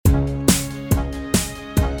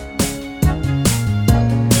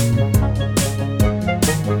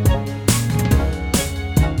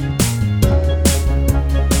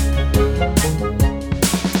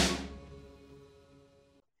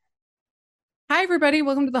Hi, everybody.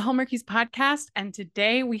 Welcome to the Hallmarkies podcast. And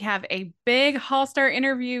today we have a big Hall Star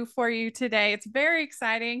interview for you today. It's very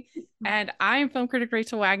exciting. And I am film critic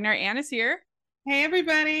Rachel Wagner. Anna's here. Hey,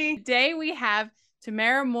 everybody. Today we have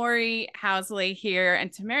Tamara Mori Housley here.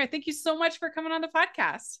 And Tamara, thank you so much for coming on the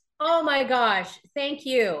podcast. Oh my gosh, thank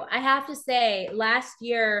you. I have to say, last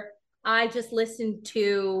year I just listened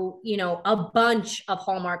to, a bunch of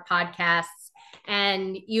Hallmark podcasts,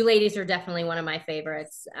 and you ladies are definitely one of my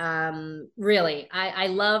favorites. Really, I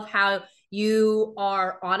love how you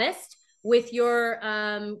are honest with your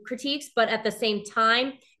critiques, but at the same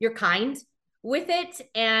time, you're kind with it,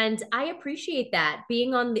 and I appreciate that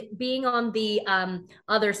being on the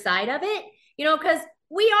other side of it, because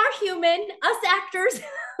we are human, us actors.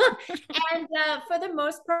 And for the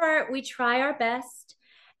most part, we try our best.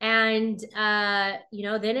 And then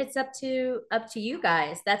it's up to you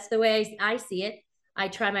guys. That's the way I see it. I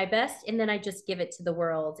try my best, and then I just give it to the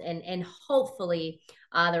world, and hopefully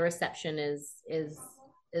the reception is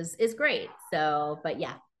great. So, but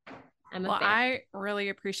yeah, I'm a fan. I really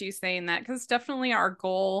appreciate you saying that, because it's definitely our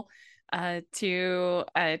goal to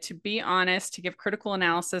be honest, to give critical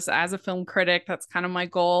analysis as a film critic. That's kind of my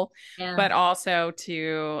goal, but also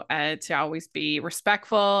to always be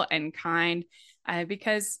respectful and kind,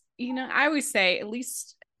 because I always say at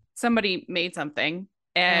least somebody made something,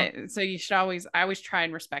 and so I always try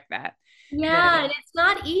and respect that. Yeah, and it's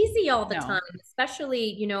not easy all the time,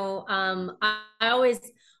 especially I always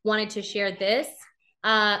wanted to share this.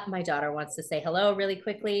 My daughter wants to say hello really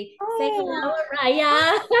quickly. Say hello,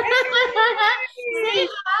 Raya. Say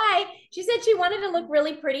hi. She said she wanted to look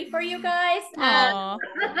really pretty for you guys.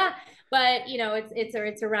 But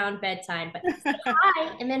it's around bedtime. But say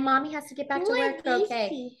hi, and then mommy has to get back to work.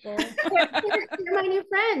 Okay. They're my new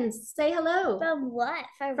friends. Say hello. From what?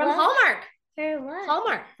 From Hallmark. For what?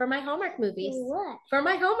 Hallmark. For my Hallmark movies. For what? For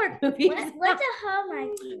my Hallmark movies. What's a Hallmark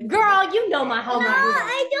movie? Girl, you know my Hallmark No, movies.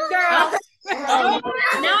 I don't. Girl.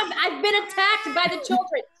 Now I've been attacked by the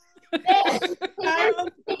children.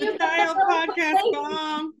 Child podcast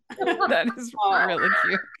bomb. That is really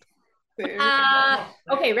cute.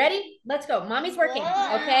 Okay, ready? Let's go. Mommy's working.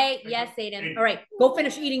 Okay. Yes, Aiden. All right. Go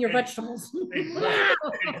finish eating your vegetables.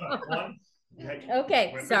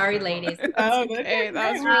 Okay. Sorry, ladies. Okay,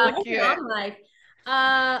 that was really cute.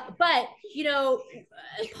 But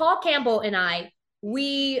Paul Campbell and I,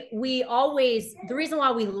 we always, the reason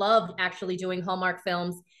why we loved actually doing Hallmark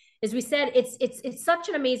films is we said it's such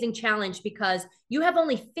an amazing challenge, because you have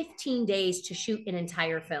only 15 days to shoot an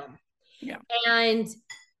entire film. Yeah. And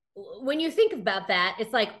when you think about that,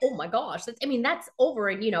 it's like, oh my gosh, that's over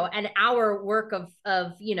an hour work of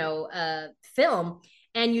film,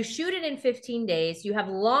 and you shoot it in 15 days. You have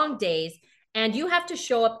long days, and you have to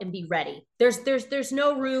show up and be ready. There's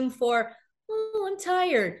no room for, oh, I'm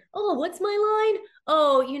tired. Oh, what's my line?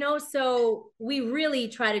 Oh, so we really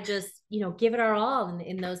try to just, give it our all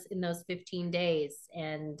in those 15 days.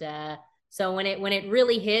 And so when it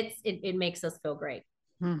really hits, it makes us feel great.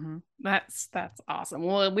 Mm-hmm. That's awesome.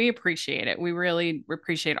 Well, we appreciate it. We really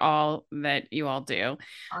appreciate all that you all do.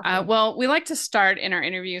 Awesome. Well, we like to start in our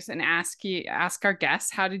interviews and ask our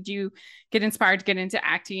guests, how did you get inspired to get into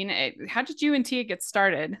acting? How did you and Tia get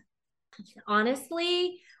started?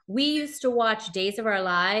 Honestly, we used to watch Days of Our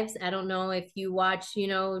Lives. I don't know if you watch,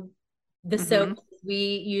 the soap, we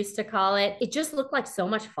used to call it. It just looked like so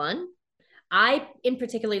much fun. I in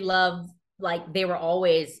particular love, like, they were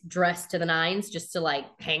always dressed to the nines just to like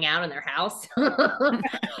hang out in their house.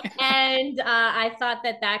 And I thought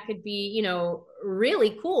that could be,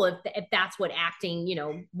 really cool if that's what acting,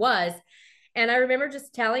 was. And I remember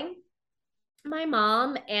just telling my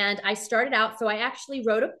mom, and I started out. So I actually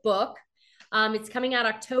wrote a book. It's coming out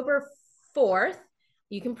October 4th.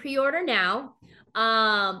 You can pre-order now.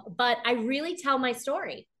 But I really tell my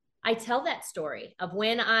story. I tell that story of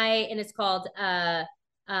when and it's called,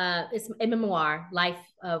 it's a memoir, Life,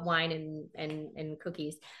 Wine and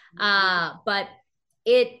Cookies. But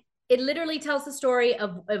it literally tells the story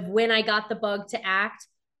of when I got the bug to act,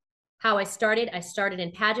 how I started. I started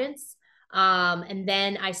in pageants. And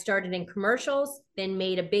then I started in commercials, then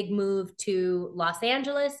made a big move to Los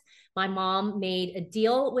Angeles. My mom made a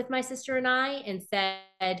deal with my sister and I and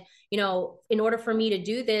said, in order for me to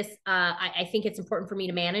do this, I think it's important for me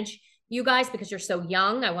to manage you guys because you're so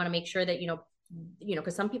young. I want to make sure that,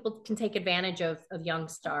 because some people can take advantage of young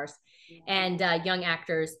stars and young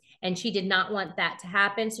actors. And she did not want that to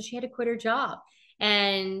happen. So she had to quit her job.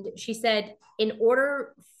 And she said, in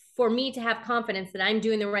order for me to have confidence that I'm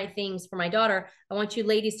doing the right things for my daughter, I want you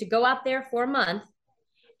ladies to go out there for a month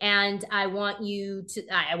And I want to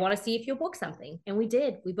see if you'll book something. And we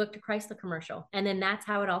did. We booked a Chrysler commercial. And then that's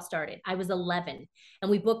how it all started. I was 11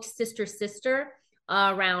 and we booked Sister Sister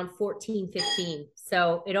around 14, 15.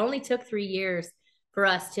 So it only took 3 years for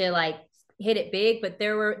us to like hit it big. But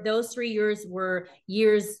those 3 years were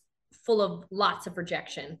years full of lots of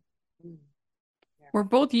rejection. Were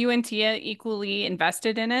both you and Tia equally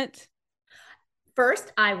invested in it?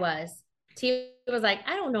 First, I was. Tia was like,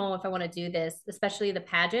 I don't know if I want to do this, especially the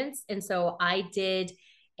pageants. And so I did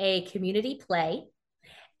a community play,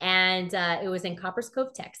 and it was in Coppers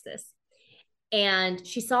Cove, Texas. And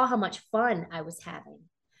she saw how much fun I was having.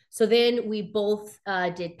 So then we both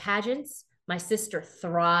did pageants. My sister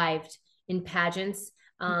thrived in pageants.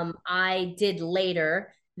 I did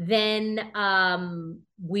later. Then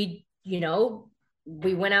we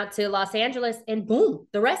went out to Los Angeles, and boom,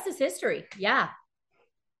 the rest is history. Yeah.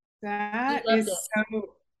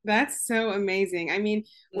 That's so amazing. I mean,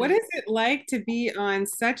 what is it like to be on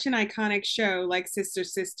such an iconic show like Sister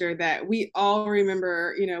Sister that we all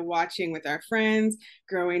remember, watching with our friends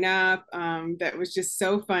growing up? That was just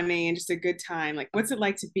so funny and just a good time. Like, what's it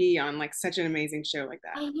like to be on like such an amazing show like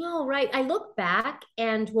that? I know, right? I look back,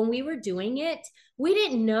 and when we were doing it, we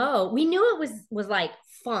didn't know. We knew it was like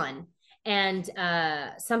fun and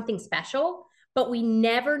something special, but we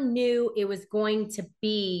never knew it was going to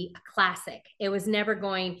be a classic. It was never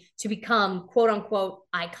going to become quote unquote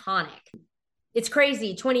iconic. It's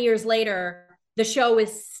crazy. 20 years later, the show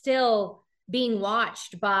is still being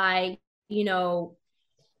watched by,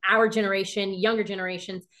 our generation, younger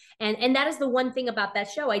generations. And that is the one thing about that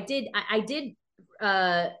show I did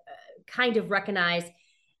kind of recognize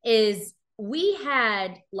is we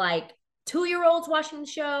had like 2-year-olds watching the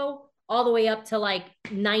show all the way up to like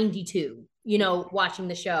 92. Watching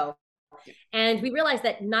the show. And we realized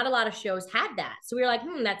that not a lot of shows had that. So we were like,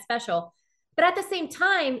 that's special. But at the same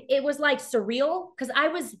time, it was like surreal because I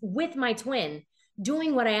was with my twin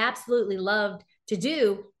doing what I absolutely loved to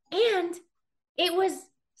do. And it was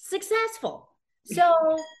successful. So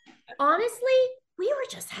honestly, we were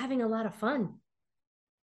just having a lot of fun.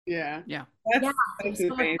 Yeah. That's so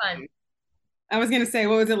much fun. I was going to say,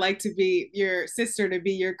 what was it like to be your sister, to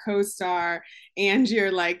be your co-star and your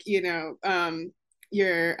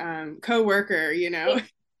your co-worker,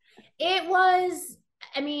 It was,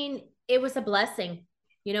 it was a blessing.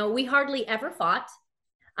 We hardly ever fought.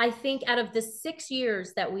 I think out of the 6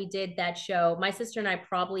 years that we did that show, my sister and I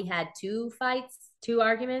probably had 2 fights, 2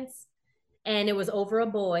 arguments, and it was over a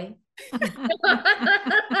boy.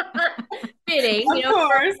 Fitting, of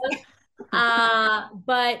course.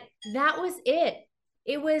 But that was it.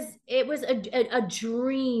 It was a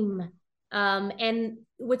dream. And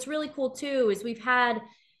what's really cool too is we've had,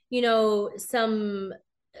 some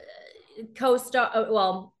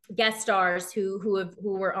guest stars who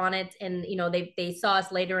were on it, and they saw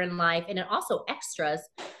us later in life, and also extras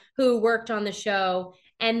who worked on the show,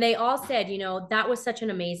 and they all said, that was such an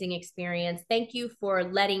amazing experience. Thank you for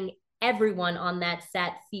letting everyone on that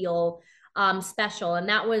set feel special. And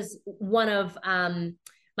that was one of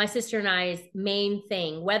my sister and I's main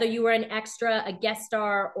thing. Whether you were an extra, a guest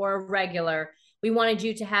star, or a regular, we wanted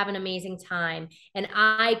you to have an amazing time. And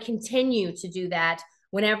I continue to do that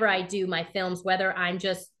whenever I do my films, whether I'm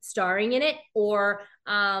just starring in it or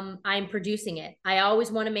I'm producing it. I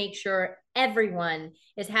always want to make sure everyone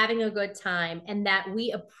is having a good time and that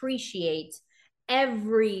we appreciate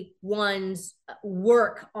everyone's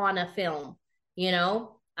work on a film,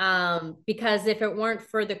 because if it weren't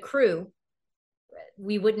for the crew,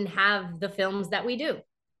 we wouldn't have the films that we do.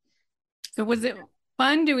 So was it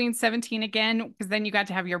fun doing 17 again? Because then you got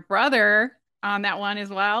to have your brother on that one as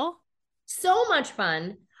well. So much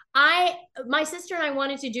fun. My sister and I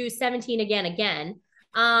wanted to do 17 again.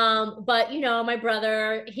 But my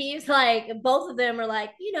brother, he's like, both of them are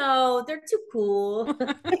like, they're too cool.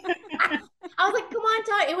 I was like, come on,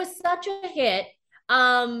 Taj. It was such a hit.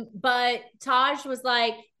 But Taj was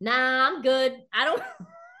like, nah, I'm good.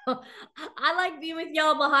 I like being with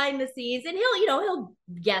y'all behind the scenes, and he'll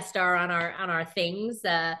guest star on our things.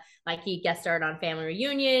 Like he guest starred on Family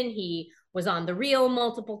Reunion. He was on The Real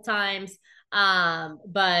multiple times.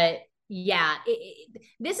 But yeah,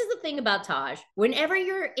 this is the thing about Taj. Whenever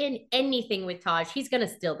you're in anything with Taj, he's gonna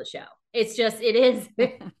steal the show. It's just, it is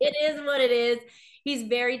what it is. He's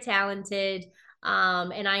very talented.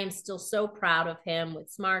 And I am still so proud of him with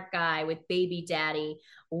Smart Guy, with Baby Daddy,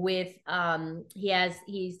 with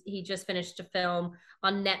he just finished a film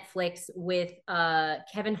on Netflix with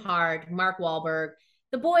Kevin Hart, Mark Wahlberg.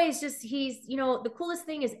 The boy is just, he's, the coolest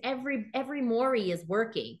thing is every Maury is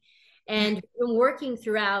working and been working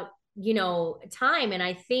throughout, time. And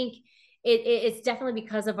I think it's definitely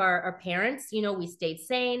because of our parents. You know, we stayed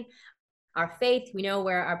sane, our faith, we know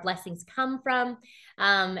where our blessings come from,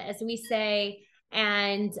 as we say.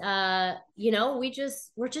 And, you know,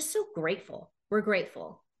 we're just so grateful. We're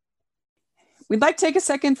grateful. We'd like to take a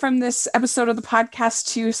second from this episode of the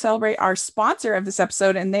podcast to celebrate our sponsor of this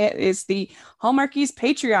episode, and that is the Hallmarkies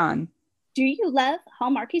Patreon. Do you love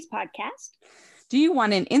Hallmarkies podcast? Do you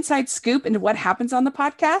want an inside scoop into what happens on the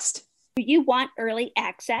podcast? Do you want early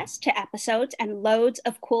access to episodes and loads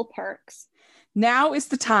of cool perks? Now is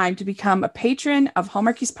the time to become a patron of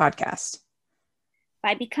Hallmarkies podcast.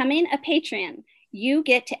 By becoming a patron, you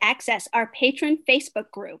get to access our patron Facebook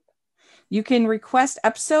group. You can request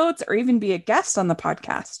episodes or even be a guest on the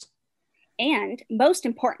podcast. And most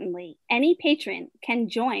importantly, any patron can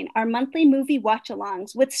join our monthly movie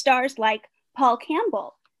watch-alongs with stars like Paul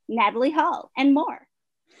Campbell, Natalie Hall, and more.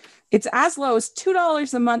 It's as low as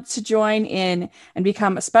 $2 a month to join in and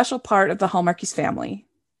become a special part of the Hallmarkies family.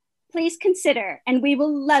 Please consider, and we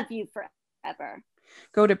will love you forever.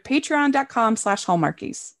 Go to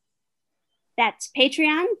patreon.com/Hallmarkies. That's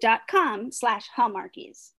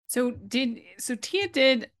patreon.com/Hallmarkies. So Tia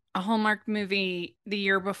did a Hallmark movie the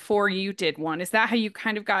year before you did one. Is that how you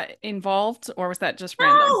kind of got involved, or was that just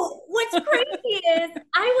random? Oh, what's crazy is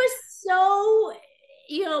I was so,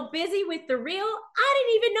 you know, busy with the reel. I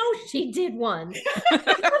didn't even know she did one.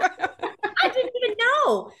 I didn't even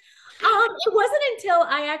know. It wasn't until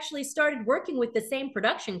I actually started working with the same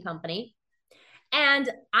production company and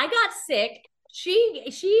I got sick.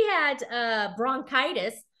 She had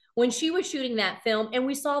bronchitis when she was shooting that film, and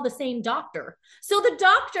we saw the same doctor. So the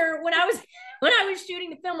doctor, when I was shooting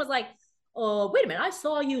the film, was like, "Oh, wait a minute, I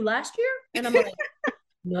saw you last year," and I'm like,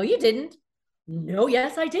 "No, you didn't." "No,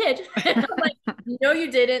 yes, I did." And I'm like, "No,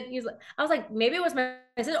 you didn't." I was like, maybe it was my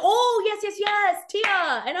sister. "Oh, yes,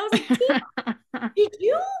 Tia." And I was like, "Tia, did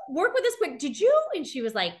you work with this quick? Did you?" And she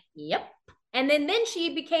was like, "Yep." And then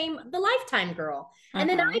she became the Lifetime girl. And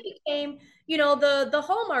then I became, you know, the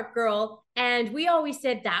Hallmark girl. And we always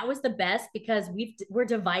said that was the best because we're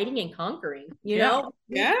dividing and conquering, you know?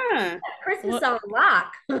 Yeah. Christmas on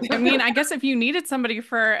lock. I mean, I guess if you needed somebody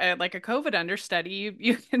for like a COVID understudy,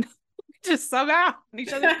 you can just sub out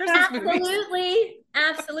each other's Christmas movies.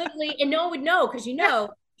 Absolutely. And no one would know because, you know,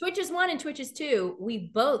 Twitches 1 and Twitches 2,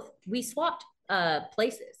 we swapped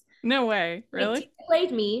places. No way. Really? Tia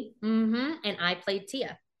played me, and I played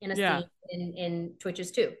Tia in a scene in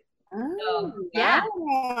Twitches 2. Oh, so, yeah.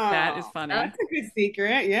 Wow. That is funny. That's a good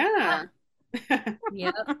secret. Yeah.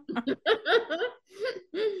 Yep.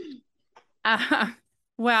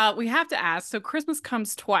 Well, we have to ask. So Christmas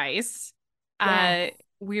Comes Twice. Yes.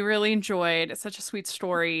 We really enjoyed. Such a sweet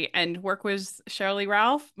story, and work with Sheryl Lee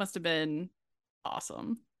Ralph must have been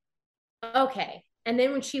awesome. Okay. And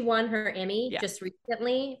then when she won her Emmy just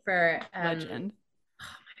recently for Legend. Oh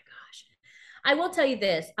my gosh. I will tell you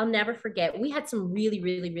this. I'll never forget. We had some really,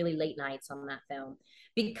 really, really late nights on that film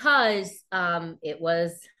because it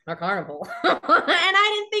was a carnival. And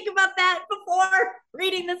I didn't think about that before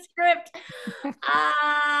reading the script.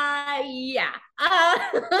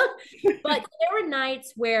 But there were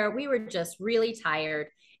nights where we were just really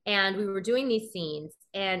tired and we were doing these scenes.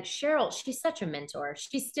 And Sheryl, she's such a mentor.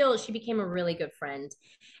 She became a really good friend.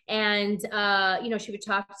 And, you know, she would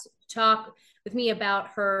talk with me about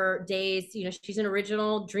her days. You know, she's an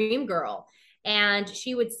original dream girl. And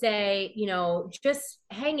she would say, you know, just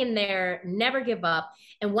hang in there, never give up.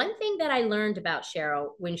 And one thing that I learned about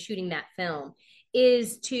Sheryl when shooting that film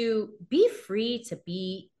is to be free to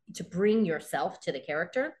bring yourself to the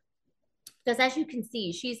character. Because as you can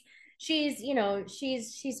see, she's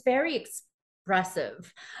very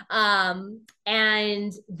expressive.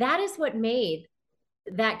 And that is what made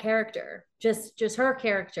that character, just her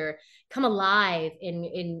character, come alive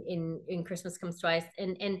in Christmas Comes Twice.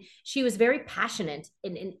 And she was very passionate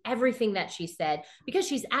in everything that she said, because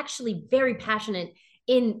she's actually very passionate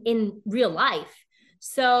in real life.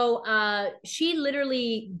 So she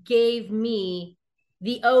literally gave me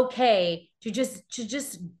the okay to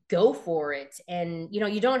just go for it. And, you know,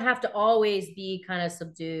 you don't have to always be kind of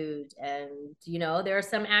subdued. And, you know, there are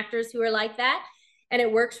some actors who are like that and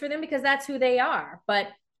it works for them because that's who they are. But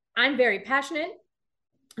I'm very passionate.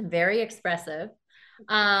 I'm very expressive.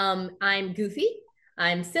 I'm goofy.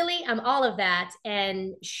 I'm silly. I'm all of that.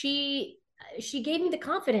 And she gave me the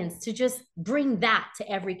confidence to just bring that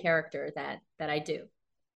to every character that I do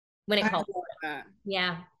when it calls for it.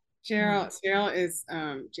 Yeah. Sheryl is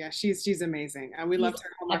she's amazing. We loved her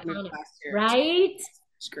Hallmark movie last year. Right?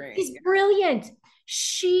 It's great. She's brilliant.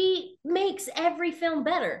 She makes every film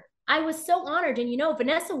better. I was so honored. And you know,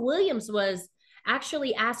 Vanessa Williams was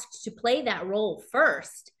actually asked to play that role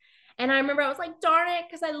first. And I remember I was like, darn it,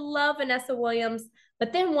 because I love Vanessa Williams.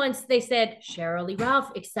 But then once they said Sheryl Lee Ralph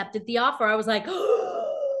accepted the offer, I was like,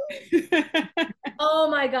 oh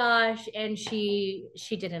my gosh. And she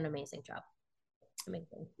did an amazing job.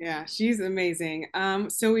 Amazing. Yeah, she's amazing.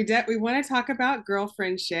 So we want to talk about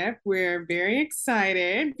Girlfriendship. We're very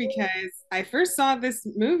excited because I first saw this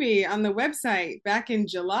movie on the website back in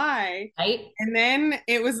July, right? And then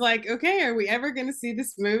it was like, okay, are we ever going to see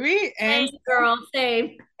this movie? And same, girl,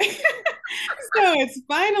 same. So it's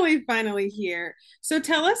finally here. So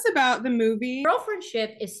tell us about the movie.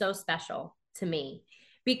 Girlfriendship is so special to me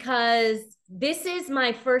because this is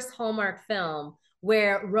my first Hallmark film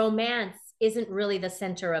where romance isn't really the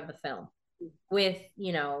center of the film with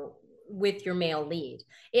your male lead.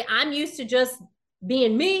 I'm used to just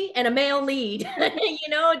being me and a male lead,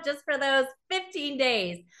 just for those 15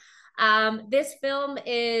 days. This film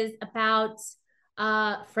is about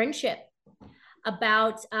friendship,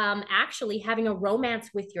 about actually having a romance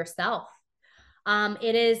with yourself.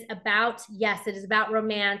 It is about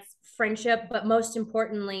romance, friendship, but most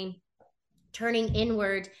importantly, turning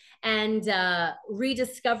inward and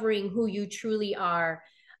rediscovering who you truly are,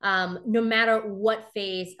 no matter what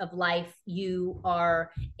phase of life you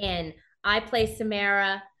are in. I play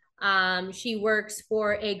Samara. She works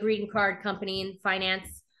for a greeting card company in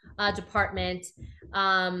finance department.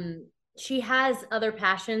 She has other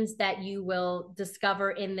passions that you will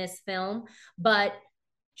discover in this film, but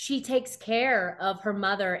she takes care of her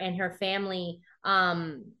mother and her family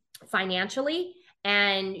financially.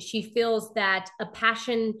 And she feels that a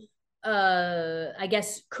passion,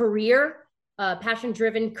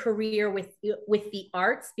 passion-driven career with the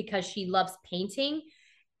arts, because she loves painting,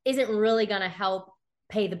 isn't really going to help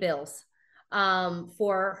pay the bills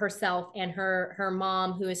for herself and her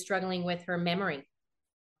mom, who is struggling with her memory.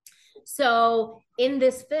 So in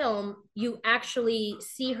this film, you actually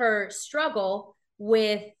see her struggle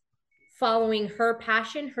with following her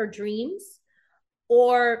passion, her dreams,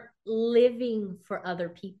 or living for other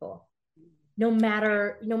people, no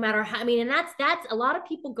matter how. I mean, and that's a lot of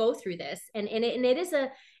people go through this, and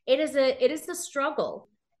it is a struggle.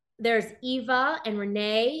 There's Eva and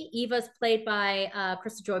Renee. Eva's played by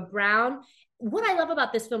Crystal Joy Brown. What I love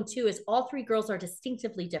about this film too is all three girls are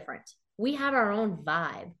distinctively different. We have our own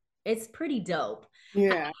vibe. It's pretty dope.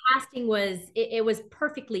 Yeah. The casting was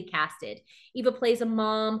perfectly casted. Eva plays a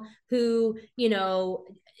mom who,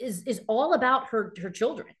 is all about her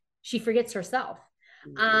children. She forgets herself.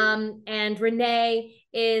 And Renee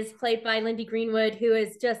is played by Lindy Greenwood, who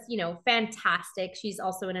is just, fantastic. She's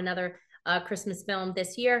also in another Christmas film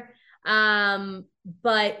this year.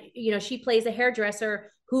 But, she plays a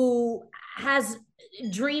hairdresser who has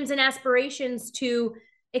dreams and aspirations to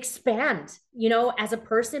expand, as a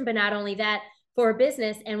person, but not only that, for a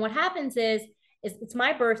business. And what happens is it's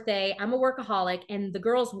my birthday. I'm a workaholic, and the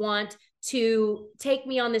girls want to take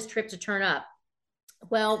me on this trip to turn up.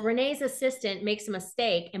 Well, Renee's assistant makes a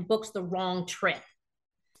mistake and books the wrong trip.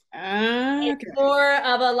 Okay. It's more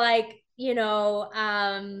of a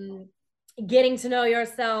getting to know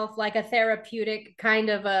yourself, like a therapeutic kind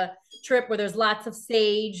of a trip where there's lots of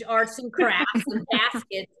sage, arts and crafts and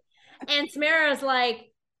baskets. And Samara's like,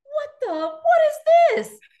 what is this?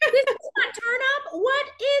 This is not turn up. What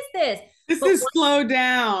is this? This is slow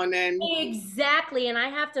down. And exactly. And I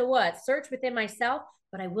have to search within myself.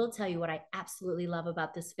 But I will tell you what I absolutely love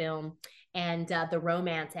about this film and the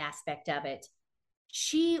romance aspect of it.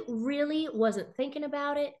 She really wasn't thinking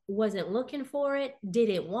about it, wasn't looking for it,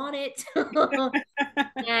 didn't want it.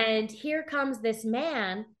 And here comes this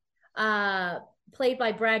man, played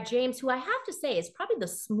by Brad James, who I have to say is probably the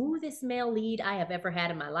smoothest male lead I have ever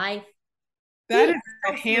had in my life. That is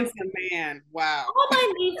a handsome man. Wow. All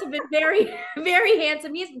my leads have been very, very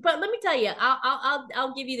handsome. But let me tell you,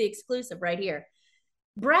 I'll give you the exclusive right here.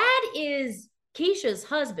 Brad is Keisha's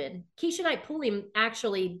husband. Keisha Knight Pulliam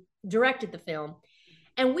actually directed the film.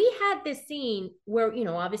 And we had this scene where,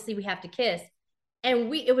 obviously we have to kiss.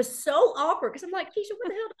 And it was so awkward because I'm like, Keisha, what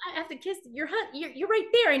the hell do I have to kiss? You're right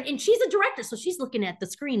there. And she's a director. So she's looking at the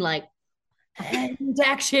screen like, and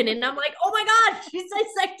action. And I'm like, oh my God, she's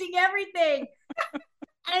dissecting everything.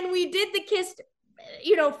 And we did the kiss,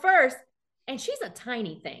 first. And she's a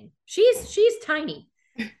tiny thing. She's tiny.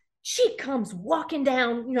 She comes walking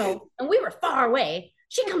down, and we were far away.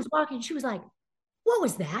 She comes walking. She was like, what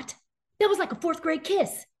was that? That was like a 4th grade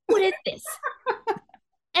kiss. What is this?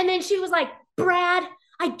 And then she was like, Brad,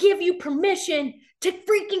 I give you permission to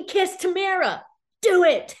freaking kiss Tamara. Do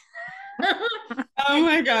it. Oh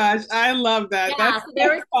my gosh. I love that. Yeah, that's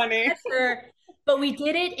so funny. Pressure, but we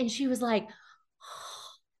did it. And she was like,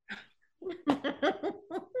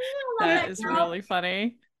 that is really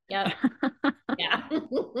funny. Yep. Yeah.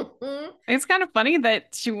 It's kind of funny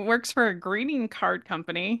that she works for a greeting card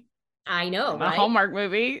company. I know, A right? Hallmark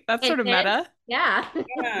movie. That's sort of meta. Yeah.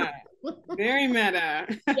 Yeah, very meta.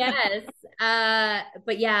 Yes.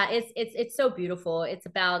 But yeah, it's so beautiful. It's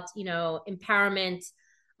about, empowerment,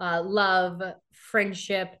 love,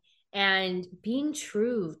 friendship, and being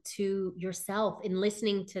true to yourself and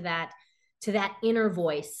listening to that inner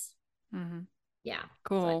voice. Mm-hmm. Yeah.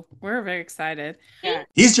 Cool. We're very excited. Yeah.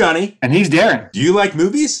 He's Johnny. And he's Darren. Do you like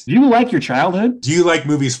movies? Do you like your childhood? Do you like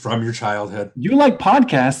movies from your childhood? Do you like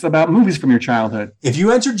podcasts about movies from your childhood? If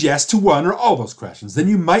you answered yes to one or all those questions, then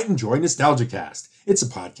you might enjoy NostalgiaCast. It's a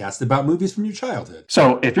podcast about movies from your childhood.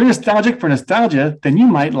 So if you're nostalgic for nostalgia, then you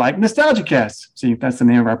might like NostalgiaCast. See, that's the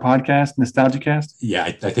name of our podcast, NostalgiaCast. Yeah,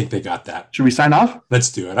 I think they got that. Should we sign off?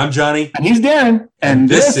 Let's do it. I'm Johnny. And he's Darren. And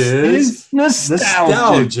this is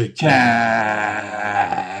NostalgiaCast.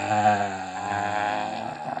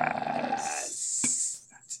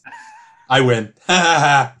 I win.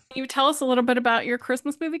 Can you tell us a little bit about your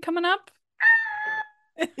Christmas movie coming up?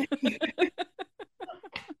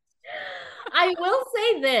 I will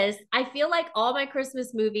say this. I feel like all my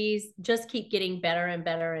Christmas movies just keep getting better and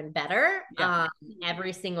better and better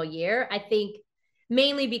every single year. I think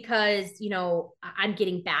mainly because, I'm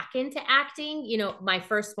getting back into acting. My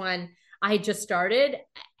first one, I had just started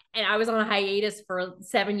and I was on a hiatus for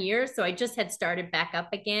 7 years. So I just had started back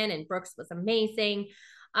up again, and Brooks was amazing.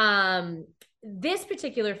 This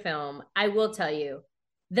particular film, I will tell you,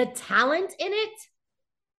 the talent in it,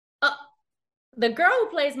 the girl who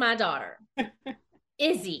plays my daughter,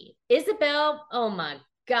 Isabel, oh my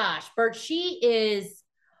gosh, Bert, she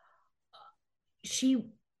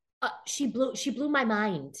blew my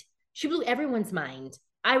mind. She blew everyone's mind.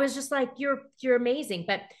 I was just like, you're amazing.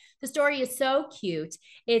 But the story is so cute.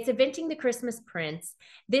 It's Inventing the Christmas Prince.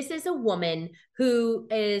 This is a woman who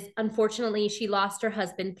is, unfortunately, she lost her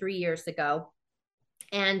husband 3 years ago.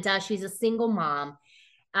 And she's a single mom.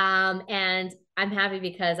 And I'm happy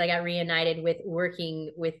because I got reunited with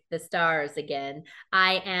working with the stars again.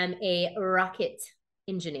 I am a rocket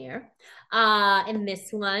engineer in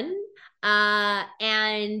this one.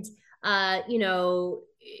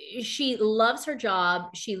 She loves her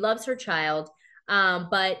job. She loves her child.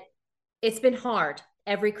 But it's been hard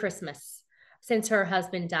every Christmas since her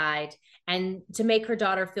husband died. And to make her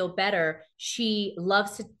daughter feel better, she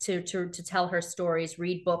loves to tell her stories,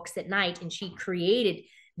 read books at night. And she created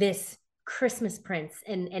this Christmas Prince.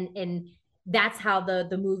 And that's how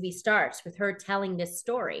the movie starts, with her telling this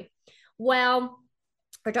story. Well,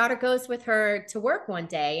 her daughter goes with her to work one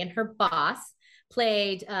day, and her boss,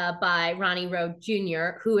 played by Ronnie Rode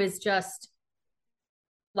Jr., who is just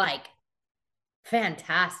like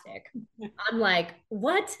fantastic. I'm like,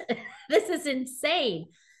 what? This is insane.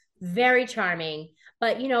 Very charming.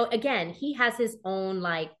 But, again, he has his own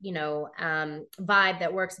vibe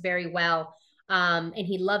that works very well. And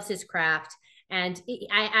he loves his craft. And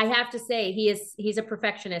I have to say, he's a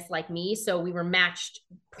perfectionist like me. So we were matched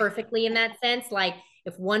perfectly in that sense. Like,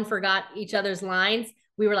 if one forgot each other's lines,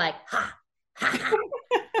 we were like, ha, ha,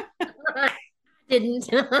 ha. Didn't.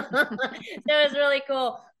 So it was really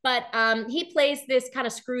cool. But he plays this kind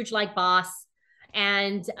of Scrooge-like boss.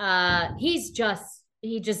 And he just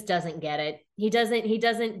doesn't get it. He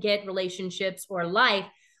doesn't get relationships or life.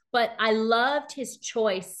 But I loved his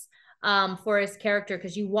choice for his character,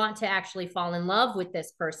 because you want to actually fall in love with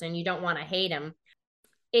this person. You don't want to hate him.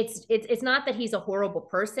 It's not that he's a horrible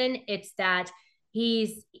person. It's that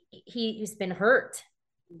he's been hurt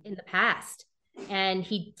in the past, and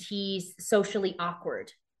he's socially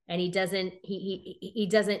awkward, and he doesn't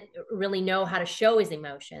really know how to show his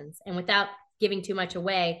emotions. And without giving too much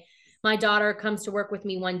away, my daughter comes to work with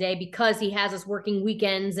me one day because he has us working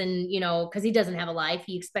weekends, and because he doesn't have a life.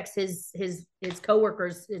 He expects his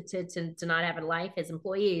coworkers to not have a life, his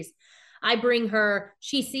employees. I bring her,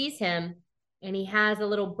 she sees him, and he has a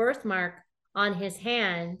little birthmark on his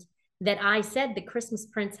hand that I said the Christmas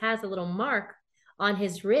Prince has a little mark on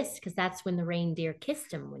his wrist, because that's when the reindeer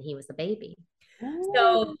kissed him when he was a baby. Oh.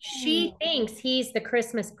 So she thinks he's the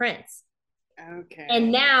Christmas Prince. Okay.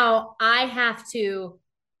 And now I have to,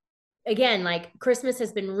 again, like, Christmas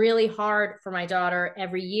has been really hard for my daughter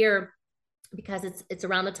every year, because it's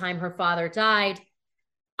around the time her father died.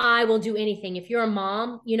 I will do anything. If you're a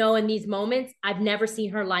mom, in these moments, I've never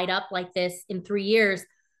seen her light up like this in 3 years.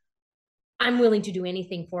 I'm willing to do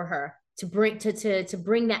anything for her to bring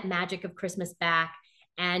that magic of Christmas back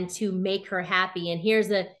and to make her happy. And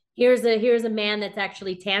here's a man that's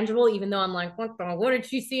actually tangible, even though I'm like, what did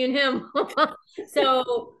she see in him?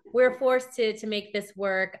 So we're forced to make this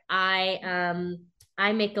work. I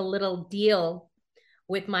make a little deal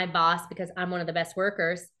with my boss, because I'm one of the best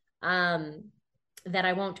workers, that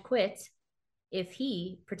I won't quit if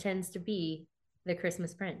he pretends to be the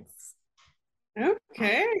Christmas Prince.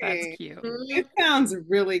 Okay. That's cute. It sounds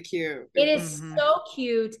really cute. It is so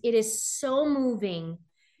cute. It is so moving.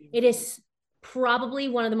 It is probably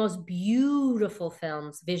one of the most beautiful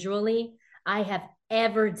films visually I have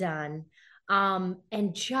ever done.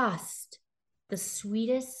 And just the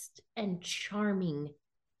sweetest and charming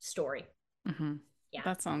story. Yeah.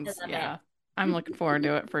 That sounds, I'm looking forward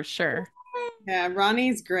to it for sure. Yeah,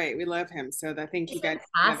 Ronnie's great. We love him. So I think you guys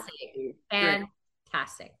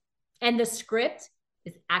fantastic. And the script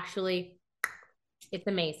is actually, it's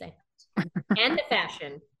amazing. And the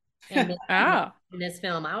fashion in this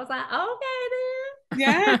film, I was like, okay then.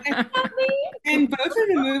 Yeah. And both of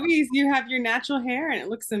the movies, you have your natural hair and it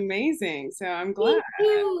looks amazing. So I'm glad. Thank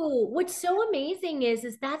you. What's so amazing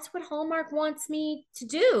is that's what Hallmark wants me to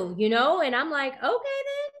do, you know? And I'm like, okay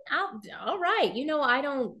then, all right. You know, I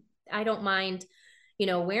don't mind, you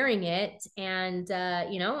know, wearing it. And,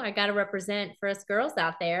 you know, I got to represent for us girls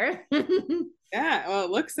out there. Yeah, well,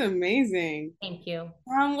 it looks amazing. Thank you.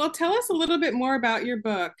 Well, tell us a little bit more about your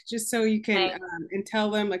book, just so you can and tell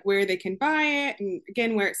them like where they can buy it, and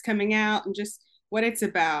again where it's coming out, and just what it's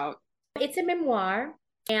about. It's a memoir,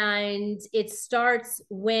 and it starts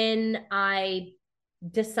when I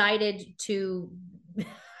decided to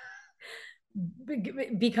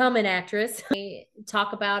become an actress. I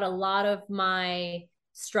talk about a lot of my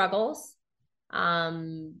struggles, but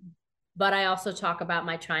I also talk about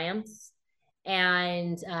my triumphs.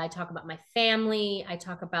 And I talk about my family. I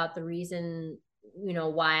talk about the reason, you know,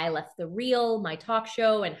 why I left The Real, my talk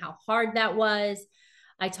show, and how hard that was.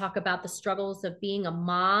 I talk about the struggles of being a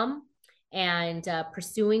mom and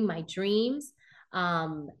pursuing my dreams.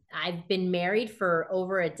 I've been married for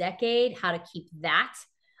over a decade, how to keep that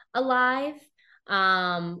alive.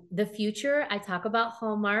 The future, I talk about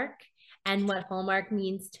Hallmark and what Hallmark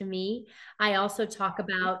means to me. I also talk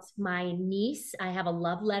about my niece. I have a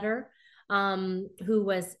love letter who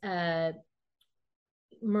was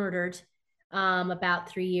murdered about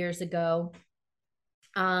 3 years ago,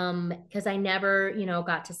 because I never, you know,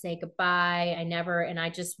 got to say goodbye. And I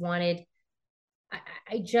just wanted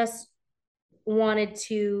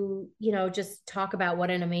to, you know, just talk about what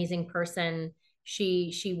an amazing person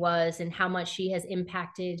she was, and how much she has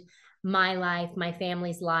impacted my life, my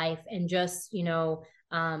family's life, and just, you know,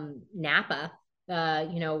 Napa,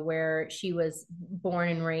 you know, where she was born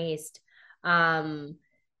and raised.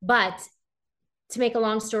 But to make a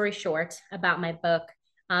long story short about my book,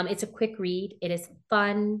 it's a quick read. It is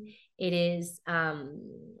fun. It is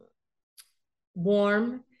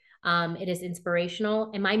warm. It is inspirational.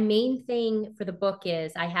 And my main thing for the book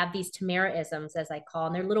is I have these Tamara-isms, as I call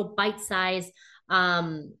them. They're little bite-sized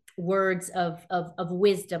words of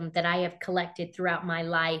wisdom that I have collected throughout my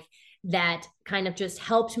life that kind of just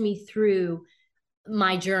helped me through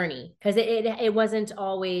my journey, because it wasn't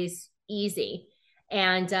always easy.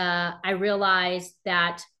 And I realized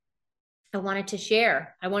that I wanted to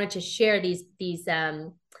share these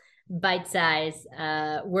bite-sized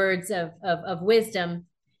words of wisdom,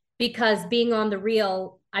 because being on The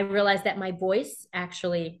Real, I realized that my voice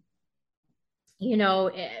actually, you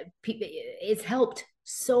know, it's helped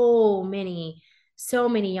so many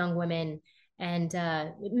young women and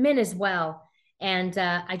men as well. And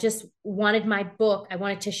I just wanted my book, I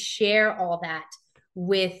wanted to share all that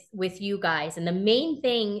with you guys. And the main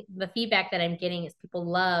thing, the feedback that I'm getting is people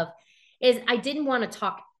love is I didn't want to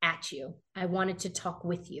talk at you. I wanted to talk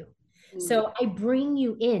with you. So I bring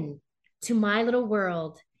you in to my little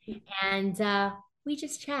world, and we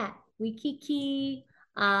just chat, we kiki,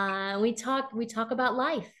 we talk about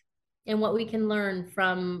life and what we can learn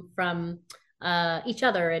from each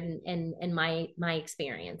other and my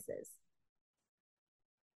experiences.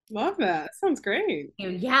 Love that. Sounds great.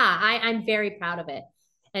 Yeah, I'm very proud of it.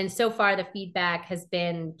 And so far the feedback has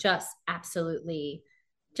been just absolutely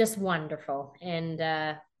just wonderful. And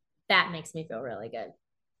that makes me feel really good,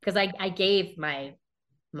 because I gave my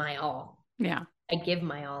all. Yeah. I give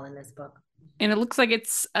my all in this book. And it looks like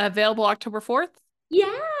it's available October 4th. Yeah.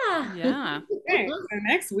 Yeah. Okay, so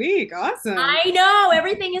next week. Awesome. I know.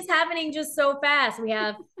 Everything is happening just so fast. We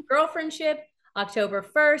have Girlfriendship October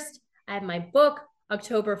 1st. I have my book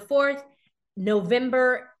October 4th.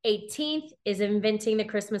 November 18th is Inventing the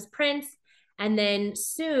Christmas Prince. And then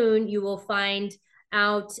soon you will find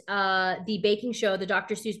out the baking show, the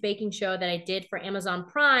Dr. Seuss baking show that I did for Amazon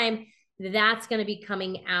Prime. That's going to be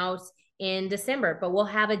coming out in December, but we'll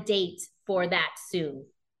have a date for that soon.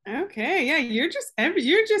 Okay, yeah, you're just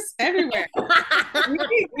everywhere.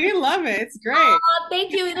 we love it. It's great. Oh,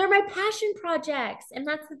 thank you. They're my passion projects. And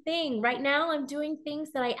that's the thing. Right now, I'm doing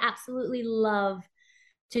things that I absolutely love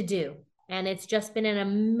to do. And it's just been an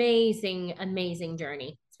amazing, amazing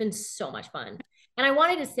journey. It's been so much fun. And I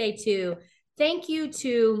wanted to say, too, thank you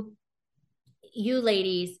to you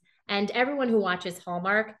ladies and everyone who watches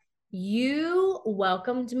Hallmark. You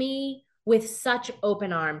welcomed me with such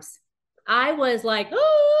open arms. I was like,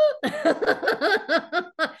 oh, because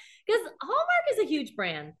Hallmark is a huge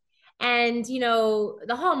brand. And, you know,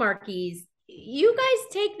 the Hallmarkies, you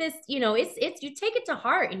guys take this, you know, it's, you take it to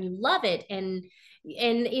heart and you love it. And,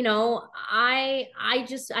 you know, I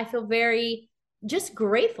feel very just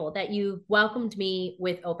grateful that you welcomed me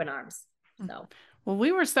with open arms. So. Well,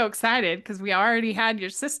 we were so excited because we already had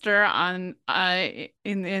your sister on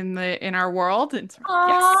in our world, and so,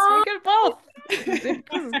 yes, we get both. This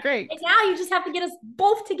is great. And now you just have to get us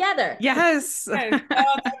both together. Yes. Yes.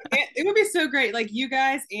 Oh, it would be so great, like you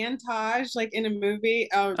guys and Taj, like in a movie.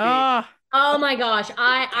 Oh my gosh,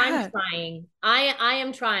 I'm trying. I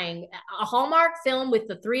am trying. A Hallmark film with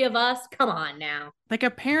the three of us. Come on now. Like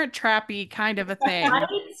a Parent Trappy kind of a thing. Right?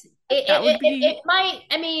 It might.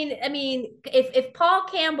 I mean, if Paul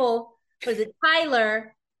Campbell, was it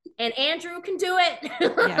Tyler and Andrew can do it?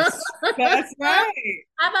 Yes, that's right.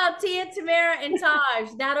 How about Tia, Tamara, and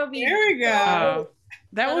Taj? That'll be. There we go.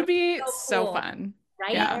 That would be so cool. Fun.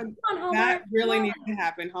 Right? Yeah. Come on, Hallmark. That really needs to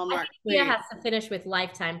happen. Hallmark. Tia has to finish with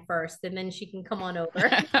Lifetime first, and then she can come on over.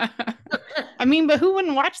 I mean, but who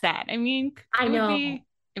wouldn't watch that? I mean, I know.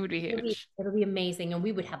 It would be huge. It'll be amazing, and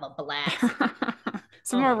we would have a blast.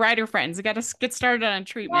 Some more writer friends. We got to get started on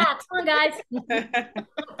treatment. Yeah, come on, guys.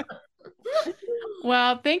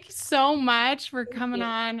 Well, thank you so much for coming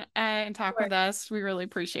on and talk with us. We really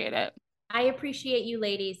appreciate it. I appreciate you,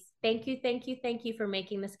 ladies. Thank you for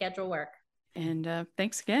making the schedule work. And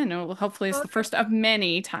thanks again. Well, hopefully it's the first of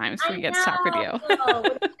many times we get to talk with you.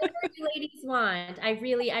 Whatever you ladies want. I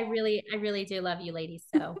really do love you, ladies.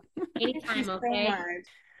 So anytime, okay? So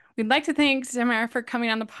we'd like to thank Tamara for coming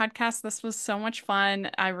on the podcast. This was so much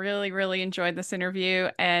fun. I really, really enjoyed this interview.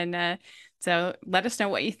 And so let us know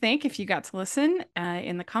what you think if you got to listen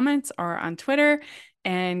in the comments or on Twitter.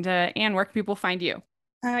 And Anne, where can people find you?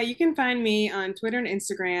 You can find me on Twitter and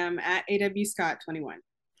Instagram at awscott21.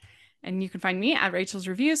 And you can find me at Rachel's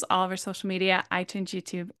Reviews, all of our social media, iTunes,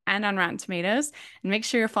 YouTube, and on Rotten Tomatoes. And make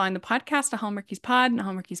sure you're following the podcast, Hallmarkies Pod, and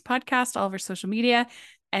Hallmarkies Podcast, all of our social media.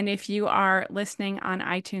 And if you are listening on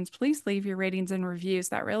iTunes, please leave your ratings and reviews.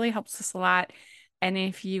 That really helps us a lot. And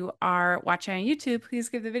if you are watching on YouTube, please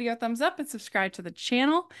give the video a thumbs up and subscribe to the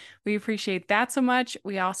channel. We appreciate that so much.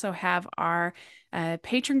 We also have our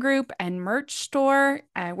patron group and merch store.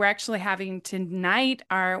 We're actually having tonight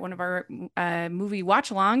one of our movie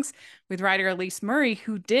watch-alongs with writer Elise Murray,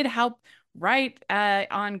 who did help write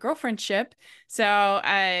on Girlfriendship. So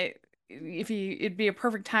it'd be a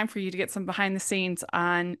perfect time for you to get some behind the scenes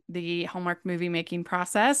on the Hallmark movie making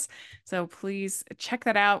process. So please check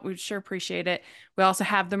that out. We'd sure appreciate it. We also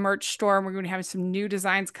have the merch store, and we're going to have some new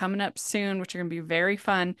designs coming up soon, which are going to be very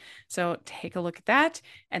fun. So take a look at that.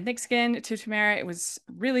 And thanks again to Tamara. It was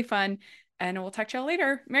really fun. And we'll talk to y'all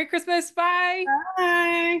later. Merry Christmas. Bye.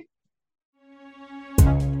 Bye.